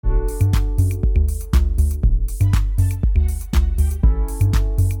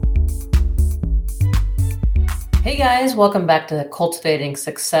guys, welcome back to Cultivating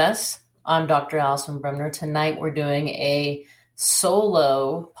Success. I'm Dr. Allison Bremner. Tonight we're doing a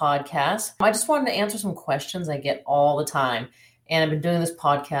solo podcast. I just wanted to answer some questions I get all the time. And I've been doing this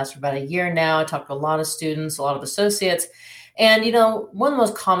podcast for about a year now. I talk to a lot of students, a lot of associates. And, one of the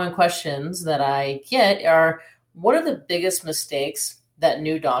most common questions that I get are, what are the biggest mistakes that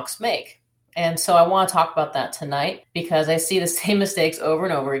new docs make? And so I want to talk about that tonight because I see the same mistakes over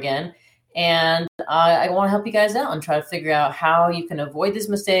and over again. And I want to help you guys out and try to figure out how you can avoid these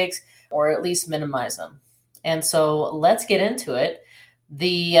mistakes or at least minimize them. And so let's get into it.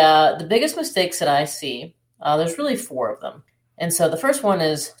 The biggest mistakes that I see, there's really 4 of them. And so the first one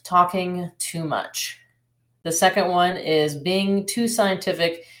is talking too much. The second one is being too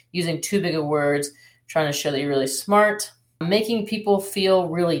scientific, using too big of words, trying to show that you're really smart, making people feel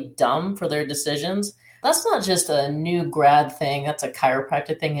really dumb for their decisions. That's not just a new grad thing. That's a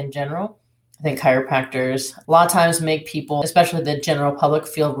chiropractic thing in general. I think chiropractors a lot of times make people, especially the general public,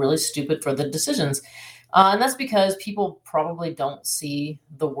 feel really stupid for the decisions. And that's because people probably don't see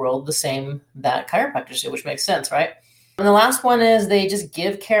the world the same that chiropractors do, which makes sense, right? And the last one is they just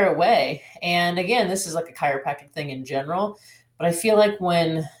give care away. And again, this is like a chiropractic thing in general. But I feel like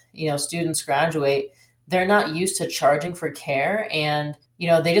when, students graduate, they're not used to charging for care. And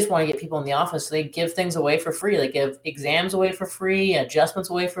they just want to get people in the office. So they give things away for free. They give exams away for free,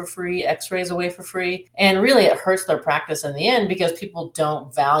 adjustments away for free, x-rays away for free. And really it hurts their practice in the end because people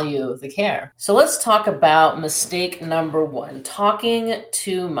don't value the care. So let's talk about mistake number 1, talking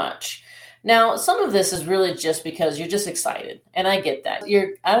too much. Now, some of this is really just because you're just excited. And I get that.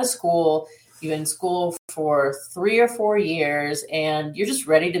 You're out of school. You've been in school for 3 or 4 years and you're just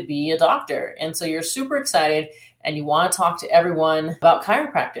ready to be a doctor. And so you're super excited and you want to talk to everyone about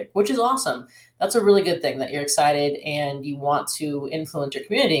chiropractic, which is awesome. That's a really good thing that you're excited and you want to influence your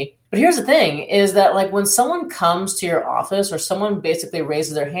community. But here's the thing is that when someone comes to your office or someone basically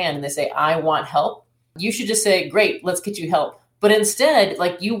raises their hand and they say, I want help, you should just say, great, let's get you help. But instead,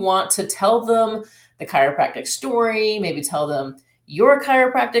 you want to tell them the chiropractic story, maybe tell them your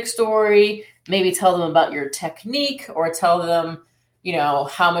chiropractic story, maybe tell them about your technique or tell them,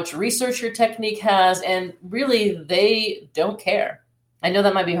 how much research your technique has. And really, they don't care. I know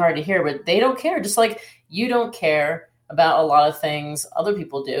that might be hard to hear, but they don't care. Just like you don't care about a lot of things other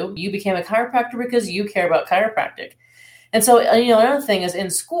people do. You became a chiropractor because you care about chiropractic. And so, another thing is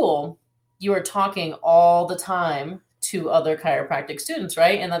in school, you are talking all the time to other chiropractic students,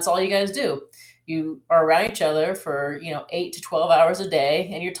 right? And that's all you guys do. You are around each other for, 8 to 12 hours a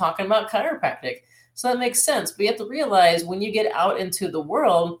day, and you're talking about chiropractic. So that makes sense. But you have to realize when you get out into the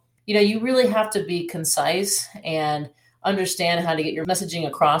world, you really have to be concise and understand how to get your messaging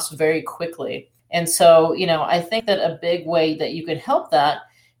across very quickly. And so, I think that a big way that you can help that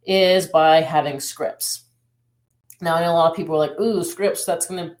is by having scripts. Now, I know a lot of people are like, ooh, scripts, that's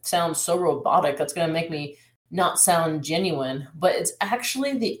going to sound so robotic. That's going to make me not sound genuine. But it's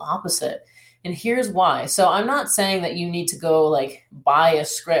actually the opposite. And here's why. So I'm not saying that you need to go buy a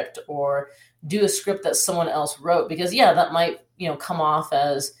script or do a script that someone else wrote because that might, come off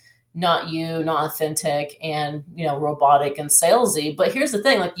as not you, not authentic and, robotic and salesy. But here's the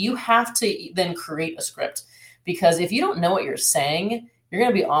thing, you have to then create a script because if you don't know what you're saying, you're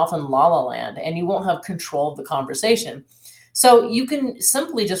going to be off in la la land and you won't have control of the conversation. So you can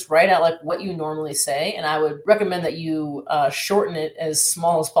simply just write out what you normally say. And I would recommend that you shorten it as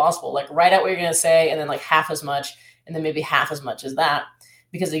small as possible. Write out what you're going to say and then half as much and then maybe half as much as that.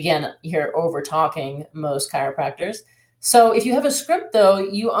 Because again, you're over talking most chiropractors. So if you have a script though,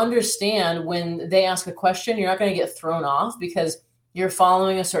 you understand when they ask a question, you're not going to get thrown off because you're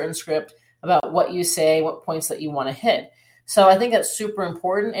following a certain script about what you say, what points that you want to hit. So I think that's super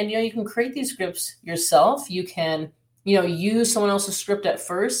important. And, you can create these scripts yourself. You can use someone else's script at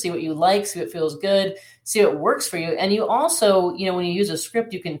first, see what you like, see what feels good, see what works for you. And you also, when you use a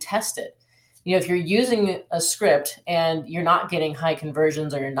script, you can test it. If you're using a script and you're not getting high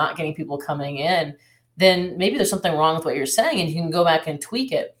conversions or you're not getting people coming in, then maybe there's something wrong with what you're saying and you can go back and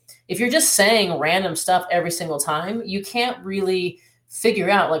tweak it. If you're just saying random stuff every single time, you can't really figure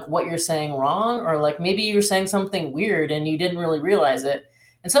out what you're saying wrong or maybe you're saying something weird and you didn't really realize it.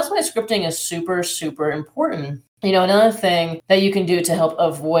 And so that's why scripting is super, super important. Another thing that you can do to help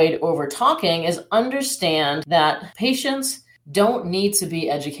avoid over talking is understand that patients don't need to be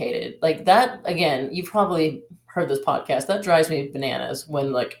educated. That, again, you've probably heard this podcast. That drives me bananas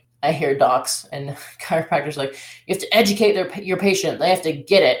when I hear docs and chiropractors you have to educate your patient. They have to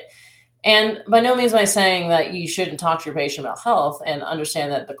get it. And by no means am I saying that you shouldn't talk to your patient about health and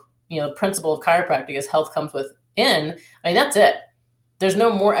understand that the principle of chiropractic is health comes within. That's it. There's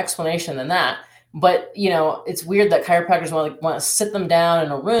no more explanation than that. But, it's weird that chiropractors want to sit them down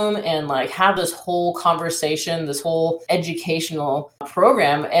in a room and like have this whole conversation, this whole educational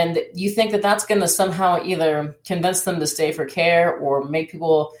program. And you think that that's going to somehow either convince them to stay for care or make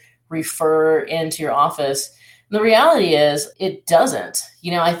people refer into your office. And the reality is it doesn't.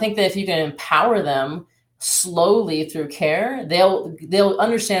 I think that if you can empower them slowly through care, they'll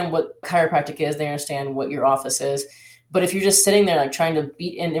understand what chiropractic is. They understand what your office is. But if you're just sitting there like trying to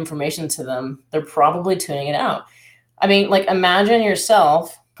beat in information to them, they're probably tuning it out. I mean, like imagine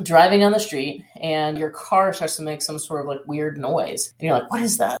yourself driving down the street and your car starts to make some sort of like weird noise. And you're like, what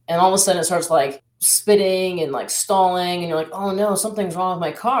is that? And all of a sudden it starts like spitting and like stalling. And you're like, oh no, something's wrong with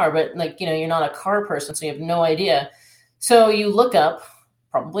my car. But like, you're not a car person, so you have no idea. So you look up,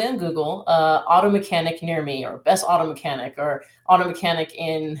 probably on Google, auto mechanic near me, or best auto mechanic, or auto mechanic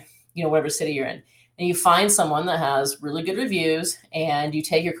in, whatever city you're in. And you find someone that has really good reviews and you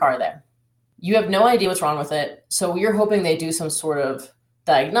take your car there. You have no idea what's wrong with it. So you're hoping they do some sort of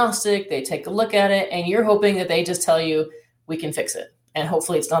diagnostic, they take a look at it, and you're hoping that they just tell you, we can fix it. And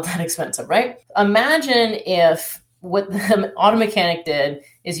hopefully it's not that expensive, right? Imagine if what the auto mechanic did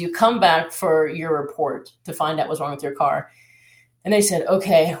is you come back for your report to find out what's wrong with your car. And they said,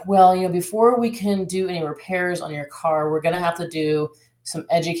 okay, well, before we can do any repairs on your car, we're going to have to do some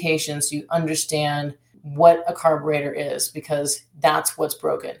education so you understand what a carburetor is, because that's what's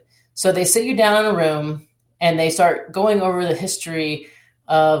broken. So they sit you down in a room and they start going over the history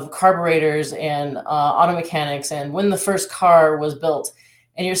of carburetors and auto mechanics and when the first car was built.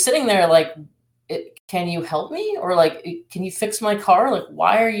 And you're sitting there like, can you help me? Or like, can you fix my car? Like,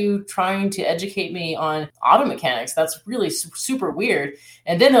 why are you trying to educate me on auto mechanics? That's really super weird.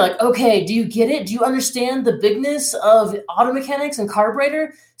 And then they're like, okay, do you get it? Do you understand the bigness of auto mechanics and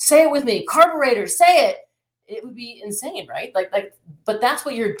carburetor? Say it with me, carburetor, say it. It would be insane, right? But that's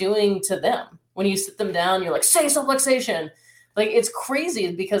what you're doing to them. When you sit them down, you're like, say subluxation. Like, it's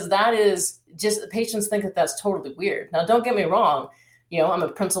crazy because that is just, patients think that that's totally weird. Now, don't get me wrong. I'm a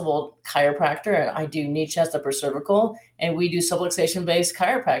principal chiropractor and I do knee, chest, upper cervical, and we do subluxation-based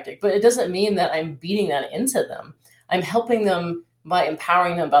chiropractic. But it doesn't mean that I'm beating that into them. I'm helping them by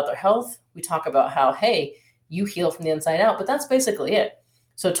empowering them about their health. We talk about how, hey, you heal from the inside out, but that's basically it.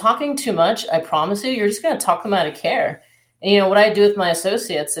 So talking too much, I promise you're just going to talk them out of care. And what I do with my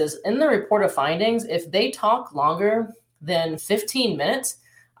associates is in the report of findings, if they talk longer than 15 minutes,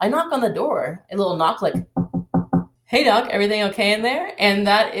 I knock on the door, a little knock like, hey doc, everything okay in there? And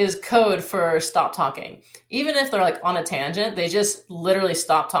that is code for stop talking. Even if they're like on a tangent, they just literally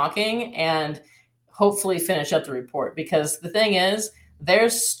stop talking and hopefully finish up the report. Because the thing is, they're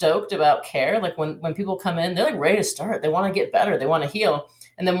stoked about care. Like when people come in, they're like ready to start. They want to get better. They want to heal.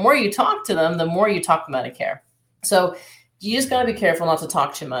 And the more you talk to them, the more you talk them out of care. So you just got to be careful not to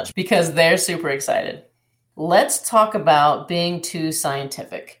talk too much because they're super excited. Let's talk about being too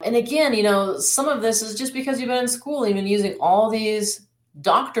scientific. And again, some of this is just because you've been in school, you've been using all these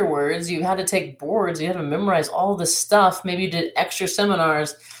doctor words. You had to take boards. You had to memorize all this stuff. Maybe you did extra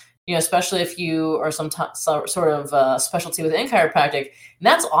seminars, especially if you are some sort of specialty within chiropractic. And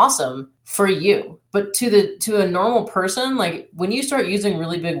that's awesome for you. But to a normal person, like when you start using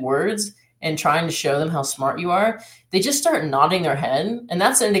really big words and trying to show them how smart you are, they just start nodding their head. And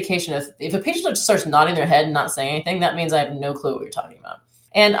that's an indication if a patient just starts nodding their head and not saying anything, that means I have no clue what you're talking about.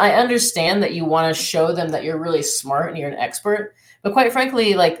 And I understand that you want to show them that you're really smart and you're an expert, but quite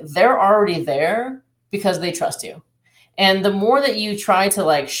frankly, like they're already there because they trust you. And the more that you try to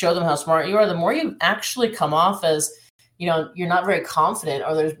like show them how smart you are, the more you actually come off as, you're not very confident,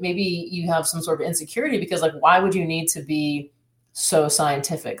 or there's maybe you have some sort of insecurity because like, why would you need to be so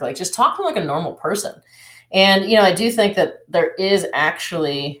scientific? Like just talk to them like a normal person. And, I do think that there is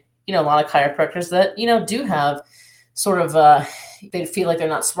actually, a lot of chiropractors that, do have sort of, they feel like they're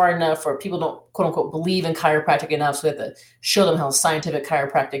not smart enough, or people don't quote unquote believe in chiropractic enough. So we have to show them how scientific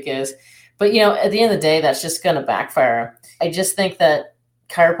chiropractic is. But, at the end of the day, that's just going to backfire. I just think that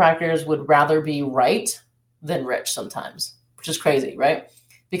chiropractors would rather be right than rich sometimes, which is crazy, right?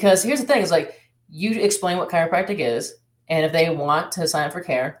 Because here's the thing, is like you explain what chiropractic is. And if they want to sign up for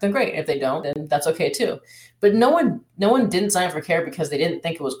care, then great. If they don't, then that's okay too. But no one didn't sign up for care because they didn't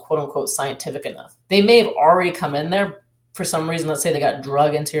think it was quote unquote scientific enough. They may have already come in there for some reason. Let's say they got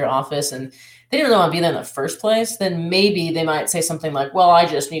drug into your office and they didn't want to be there in the first place. Then maybe they might say something like, well, I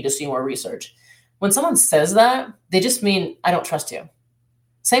just need to see more research. When someone says that, they just mean, I don't trust you.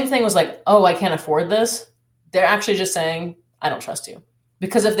 Same thing was like, oh, I can't afford this. They're actually just saying, I don't trust you.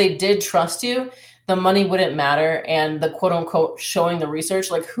 Because if they did trust you, the money wouldn't matter. And the quote unquote showing the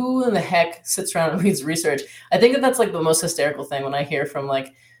research, like who in the heck sits around and reads research? I think that that's like the most hysterical thing when I hear from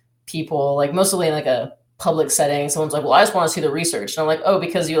like people, like mostly in like a public setting, someone's like, well, I just want to see the research. And I'm like, oh,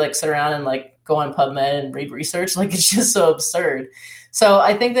 because you like sit around and like go on PubMed and read research? Like, it's just so absurd. So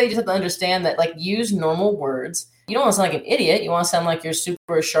I think that you just have to understand that, like, use normal words. You don't want to sound like an idiot. You want to sound like you're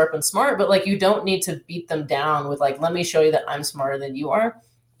super sharp and smart, but like, you don't need to beat them down with like, let me show you that I'm smarter than you are.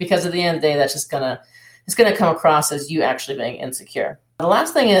 Because at the end of the day, that's just it's gonna come across as you actually being insecure. The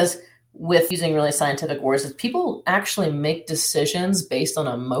last thing is, with using really scientific words, is people actually make decisions based on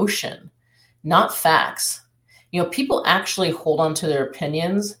emotion, not facts. People actually hold on to their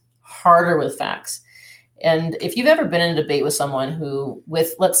opinions harder with facts. And if you've ever been in a debate with someone who,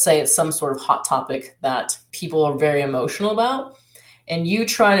 with, let's say it's some sort of hot topic that people are very emotional about, and you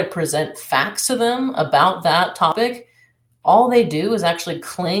try to present facts to them about that topic, all they do is actually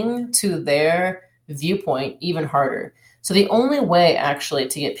cling to their viewpoint even harder. So the only way actually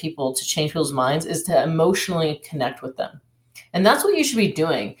to get people to change people's minds is to emotionally connect with them. And that's what you should be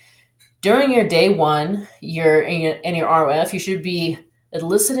doing. During your day one, in your ROF, you should be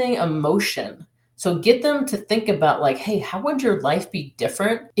eliciting emotion. So get them to think about like, hey, how would your life be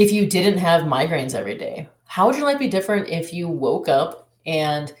different if you didn't have migraines every day? How would your life be different if you woke up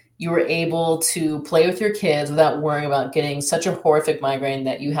and you were able to play with your kids without worrying about getting such a horrific migraine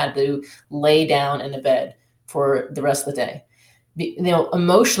that you had to lay down in a bed for the rest of the day?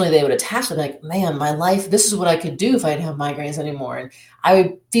 Emotionally, they would attach to like, man, my life, this is what I could do if I didn't have migraines anymore. And I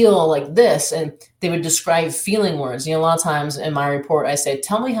would feel like this. And they would describe feeling words. A lot of times in my report, I say,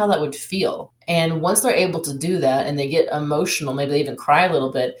 tell me how that would feel. And once they're able to do that and they get emotional, maybe they even cry a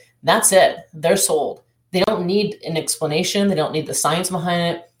little bit, that's it. They're sold. They don't need an explanation. They don't need the science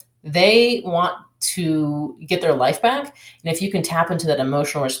behind it. They want to get their life back. And if you can tap into that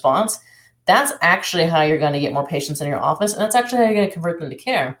emotional response, that's actually how you're going to get more patients in your office. And that's actually how you're going to convert them to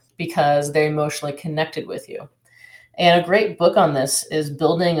care, because they're emotionally connected with you. And a great book on this is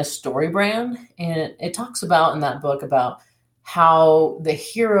Building a Story Brand. And it talks about, in that book, about how the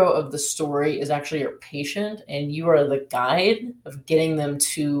hero of the story is actually your patient, and you are the guide of getting them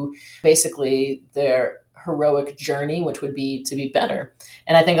to basically their heroic journey, which would be to be better.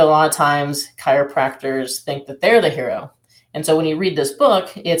 And I think a lot of times chiropractors think that they're the hero. And so when you read this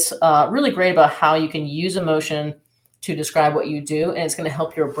book, it's really great about how you can use emotion to describe what you do. And it's going to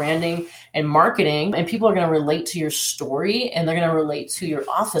help your branding and marketing. And people are going to relate to your story, and they're going to relate to your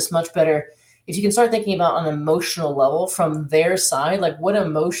office much better if you can start thinking about an emotional level from their side. Like, what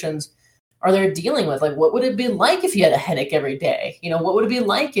emotions are they dealing with? Like, what would it be like if you had a headache every day? What would it be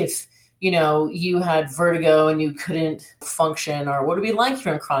like if you had vertigo and you couldn't function? Or what would it be like if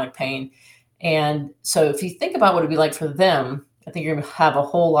you're in chronic pain? And so if you think about what it'd be like for them, I think you're going to have a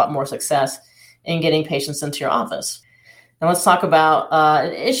whole lot more success in getting patients into your office. Now let's talk about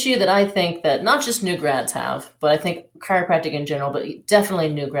an issue that I think that not just new grads have, but I think chiropractic in general, but definitely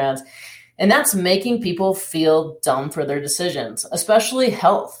new grads. And that's making people feel dumb for their decisions, especially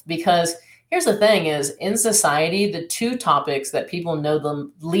health. Because here's the thing is, in society, the two topics that people know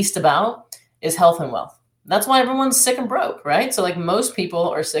the least about is health and wealth. That's why everyone's sick and broke, right? So like, most people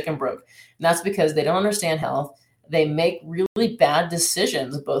are sick and broke. And that's because they don't understand health. They make really bad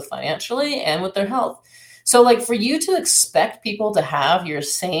decisions, both financially and with their health. So like, for you to expect people to have your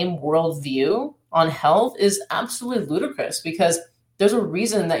same worldview on health is absolutely ludicrous, because there's a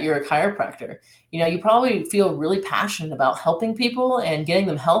reason that you're a chiropractor. You probably feel really passionate about helping people and getting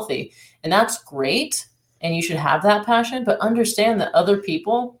them healthy. And that's great. And you should have that passion, but understand that other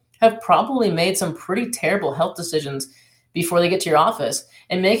people have probably made some pretty terrible health decisions before they get to your office,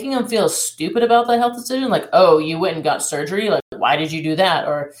 and making them feel stupid about that health decision. Like, oh, you went and got surgery. Like, why did you do that?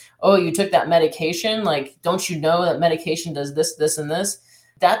 Or, oh, you took that medication. Like, don't you know that medication does this, this, and this?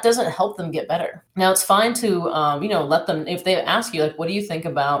 That doesn't help them get better. Now, it's fine to, let them, if they ask you, like, what do you think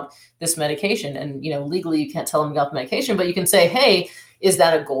about this medication? And, legally you can't tell them about the medication, but you can say, hey, is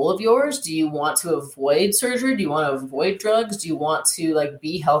that a goal of yours? Do you want to avoid surgery? Do you want to avoid drugs? Do you want to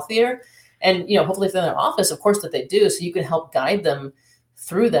be healthier? And, hopefully if they're in their office, of course that they do. So you can help guide them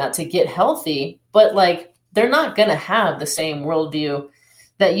through that to get healthy. But they're not going to have the same worldview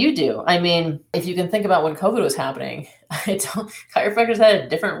that you do. I mean, if you can think about when COVID was happening, chiropractors had a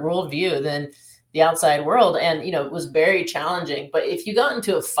different worldview than the outside world. And, it was very challenging. But if you got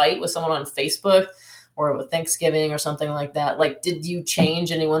into a fight with someone on Facebook or with Thanksgiving or something like that, did you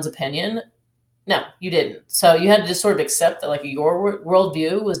change anyone's opinion? No, you didn't. So you had to just sort of accept that your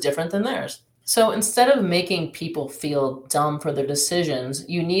worldview was different than theirs. So instead of making people feel dumb for their decisions,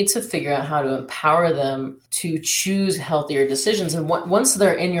 you need to figure out how to empower them to choose healthier decisions. And once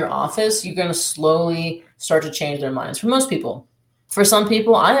they're in your office, you're going to slowly start to change their minds. For most people. For some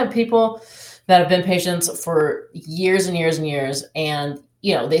people, I have people that have been patients for years and years and years, and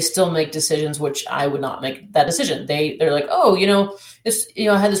they still make decisions, which I would not make that decision. They're like, oh,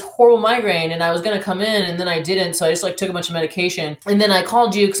 I had this horrible migraine and I was going to come in and then I didn't. So I just like took a bunch of medication and then I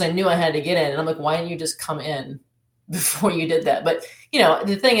called you because I knew I had to get in. And I'm like, why didn't you just come in before you did that? But,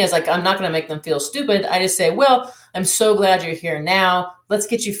 the thing is, like, I'm not going to make them feel stupid. I just say, well, I'm so glad you're here now. Let's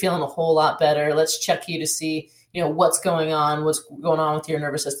get you feeling a whole lot better. Let's check you to see, what's going on with your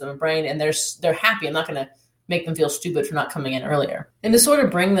nervous system and brain. And they're happy. I'm not going to make them feel stupid for not coming in earlier. And to sort of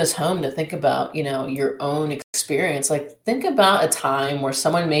bring this home to think about, your own experience, like think about a time where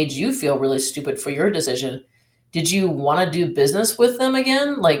someone made you feel really stupid for your decision. Did you want to do business with them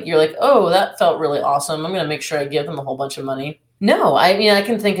again? Like, you're like, oh, that felt really awesome. I'm going to make sure I give them a whole bunch of money. No, I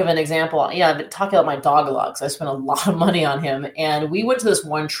can think of an example. Yeah, I've been talking about my dog a lot because I spent a lot of money on him. And we went to this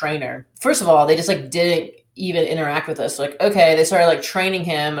one trainer. First of all, they just like didn't even interact with us. Like, okay, they started like training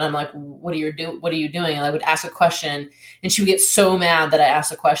him. And I'm like, what are you doing? And I would ask a question and she would get so mad that I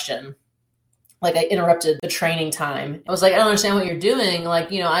asked a question. Like I interrupted the training time. I was like, I don't understand what you're doing.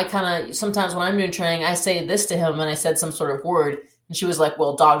 Like, I kind of, sometimes when I'm doing training, I say this to him and I said some sort of word. And she was like,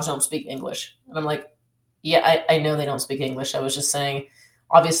 well, dogs don't speak English. And I'm like, yeah, I know they don't speak English. I was just saying,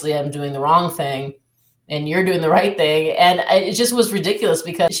 obviously I'm doing the wrong thing and you're doing the right thing. And it just was ridiculous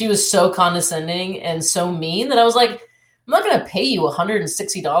because she was so condescending and so mean that I was like, I'm not going to pay you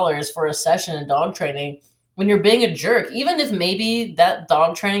 $160 for a session in dog training when you're being a jerk, even if maybe that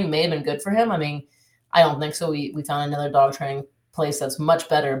dog training may have been good for him. I mean, I don't think so. We found another dog training place that's much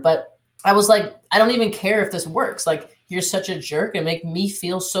better. But I was like, I don't even care if this works. Like, you're such a jerk and make me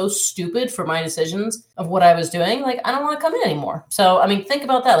feel so stupid for my decisions of what I was doing. Like, I don't want to come in anymore. So, I mean, think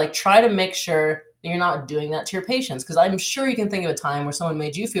about that. Like, try to make sure that you're not doing that to your patients, because I'm sure you can think of a time where someone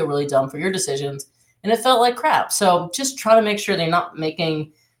made you feel really dumb for your decisions and it felt like crap. So just try to make sure they're not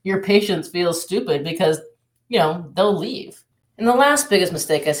making your patients feel stupid, because, they'll leave. And the last biggest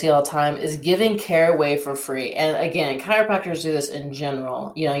mistake I see all the time is giving care away for free. And again, chiropractors do this in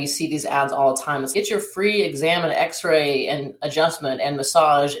general. You see these ads all the time. It's get your free exam and x-ray and adjustment and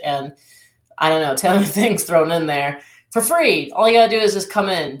massage and I don't know, 10 other things thrown in there for free. All you gotta do is just come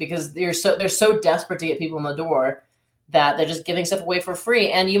in, because they're so desperate to get people in the door that they're just giving stuff away for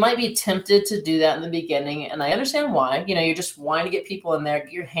free. And you might be tempted to do that in the beginning. And I understand why. You're just wanting to get people in there,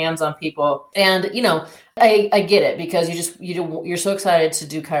 get your hands on people. And, I get it, because you're so excited to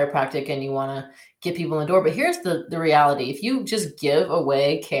do chiropractic and you want to get people in the door. But here's the reality. If you just give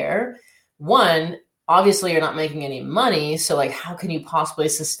away care, one, obviously you're not making any money. So like, how can you possibly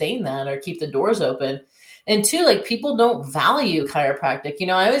sustain that or keep the doors open? And two, like, people don't value chiropractic.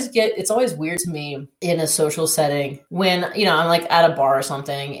 It's always weird to me in a social setting when, I'm like at a bar or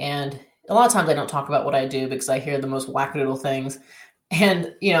something. And a lot of times I don't talk about what I do because I hear the most wackadoodle things.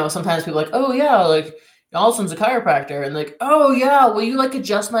 And, sometimes people are like, oh yeah, like Allison's a chiropractor. And like, oh yeah, will you like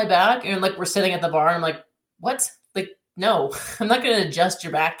adjust my back? And like, we're sitting at the bar and I'm like, what? Like, no, I'm not going to adjust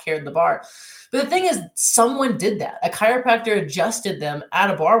your back here at the bar. But the thing is, someone did that. A chiropractor adjusted them at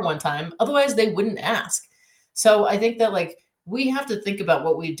a bar one time. Otherwise they wouldn't ask. So I think that like we have to think about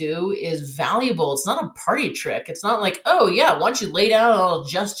what we do is valuable. It's not a party trick. It's not like, oh yeah, why don't you lay down and I'll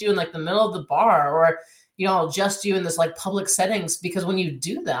adjust you in like the middle of the bar, or, I'll adjust you in this like public settings. Because when you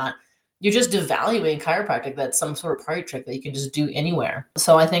do that, you're just devaluing chiropractic. That's some sort of party trick that you can just do anywhere.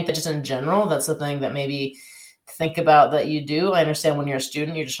 So I think that just in general, that's the thing that maybe think about that you do. I understand when you're a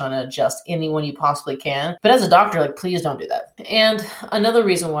student, you're just trying to adjust anyone you possibly can. But as a doctor, like, please don't do that. And another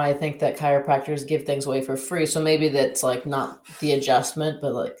reason why I think that chiropractors give things away for free, so maybe that's like not the adjustment,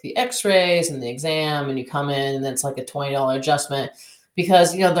 but like the x-rays and the exam, and you come in and then it's like a $20 adjustment,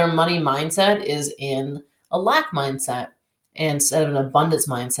 because, their money mindset is in a lack mindset instead of an abundance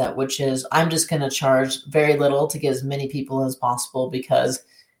mindset, which is, I'm just going to charge very little to get as many people as possible because,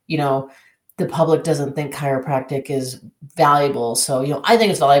 the public doesn't think chiropractic is valuable. So, I think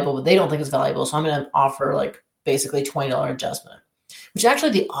it's valuable, but they don't think it's valuable. So I'm going to offer like basically $20 adjustment, which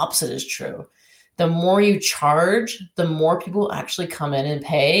actually the opposite is true. The more you charge, the more people actually come in and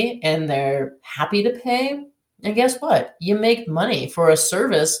pay, and they're happy to pay. And guess what? You make money for a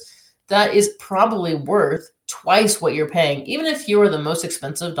service that is probably worth twice what you're paying. Even if you're the most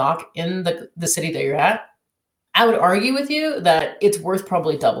expensive doc in the city that you're at, I would argue with you that it's worth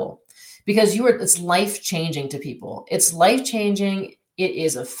probably double. Because it's life-changing to people. It's life-changing. It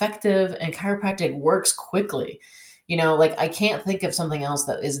is effective, and chiropractic works quickly. Like, I can't think of something else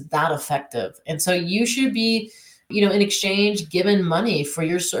that is that effective. And so you should be, in exchange, given money for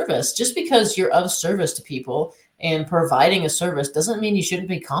your service. Just because you're of service to people and providing a service doesn't mean you shouldn't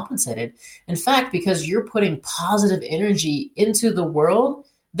be compensated. In fact, because you're putting positive energy into the world,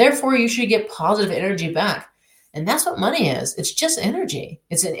 therefore you should get positive energy back. And that's what money is. It's just energy.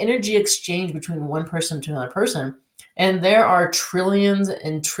 It's an energy exchange between one person to another person. And there are trillions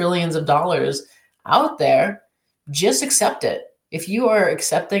and trillions of dollars out there. Just accept it. If you are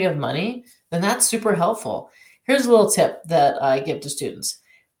accepting of money, then that's super helpful. Here's a little tip that I give to students.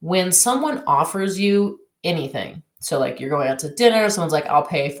 When someone offers you anything, so like you're going out to dinner, someone's like, I'll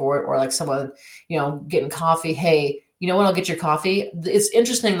pay for it, or like someone, getting coffee, hey, you know what, I'll get your coffee. It's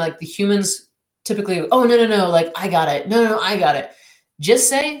interesting, like the humans typically, oh, no, like I got it. No, I got it. Just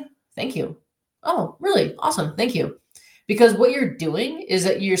say, thank you. Oh, really? Awesome. Thank you. Because what you're doing is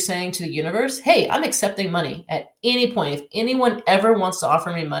that you're saying to the universe, hey, I'm accepting money at any point. If anyone ever wants to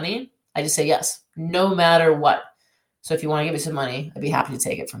offer me money, I just say yes, no matter what. So if you want to give me some money, I'd be happy to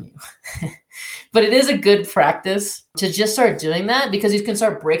take it from you. But it is a good practice to just start doing that, because you can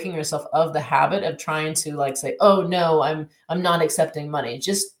start breaking yourself of the habit of trying to like say, oh no, I'm not accepting money.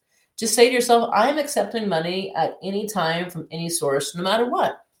 Just say to yourself, I'm accepting money at any time from any source, no matter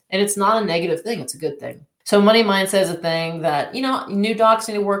what. And it's not a negative thing. It's a good thing. So money mindset is a thing that, new docs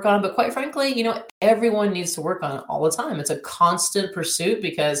need to work on, but quite frankly, everyone needs to work on it all the time. It's a constant pursuit,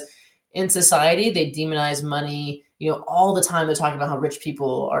 because in society, they demonize money, all the time. They're talking about how rich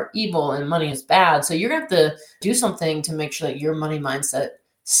people are evil and money is bad. So you're going to have to do something to make sure that your money mindset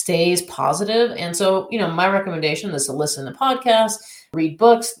stays positive. And so, my recommendation is to listen to podcasts, read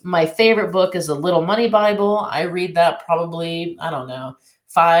books. My favorite book is The Little Money Bible. I read that probably,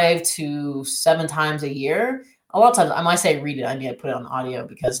 5 to 7 times a year. A lot of times, when I say read it, I mean I put it on audio,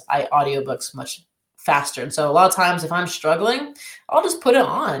 because I audiobooks much faster. And so a lot of times if I'm struggling, I'll just put it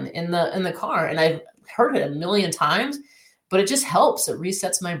on in the car. And I've heard it a million times, but it just helps. It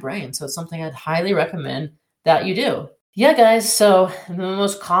resets my brain. So it's something I'd highly recommend that you do. Yeah, guys. So the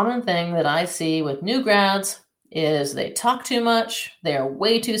most common thing that I see with new grads is they talk too much. They are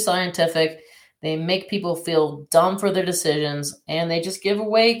way too scientific. They make people feel dumb for their decisions, and they just give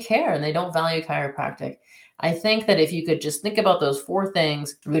away care, and they don't value chiropractic. I think that if you could just think about those 4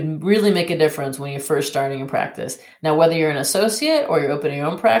 things, it would really make a difference when you're first starting in practice. Now, whether you're an associate or you're opening your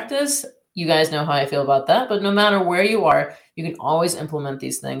own practice, you guys know how I feel about that. But no matter where you are, you can always implement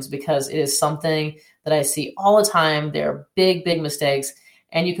these things, because it is something that I see all the time. They're big, big mistakes,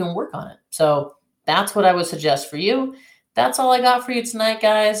 and you can work on it. So that's what I would suggest for you. That's all I got for you tonight,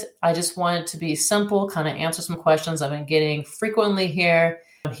 guys. I just wanted to be simple, kind of answer some questions I've been getting frequently here.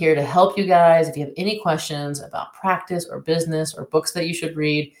 I'm here to help you guys. If you have any questions about practice or business or books that you should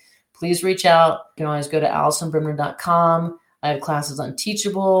read, please reach out. You can always go to AllisonBrimner.com. I have classes on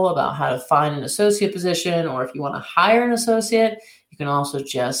Teachable about how to find an associate position, or if you want to hire an associate, you can also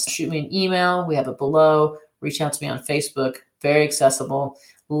just shoot me an email. We have it below. Reach out to me on Facebook. Very accessible.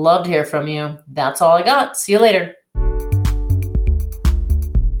 Love to hear from you. That's all I got. See you later.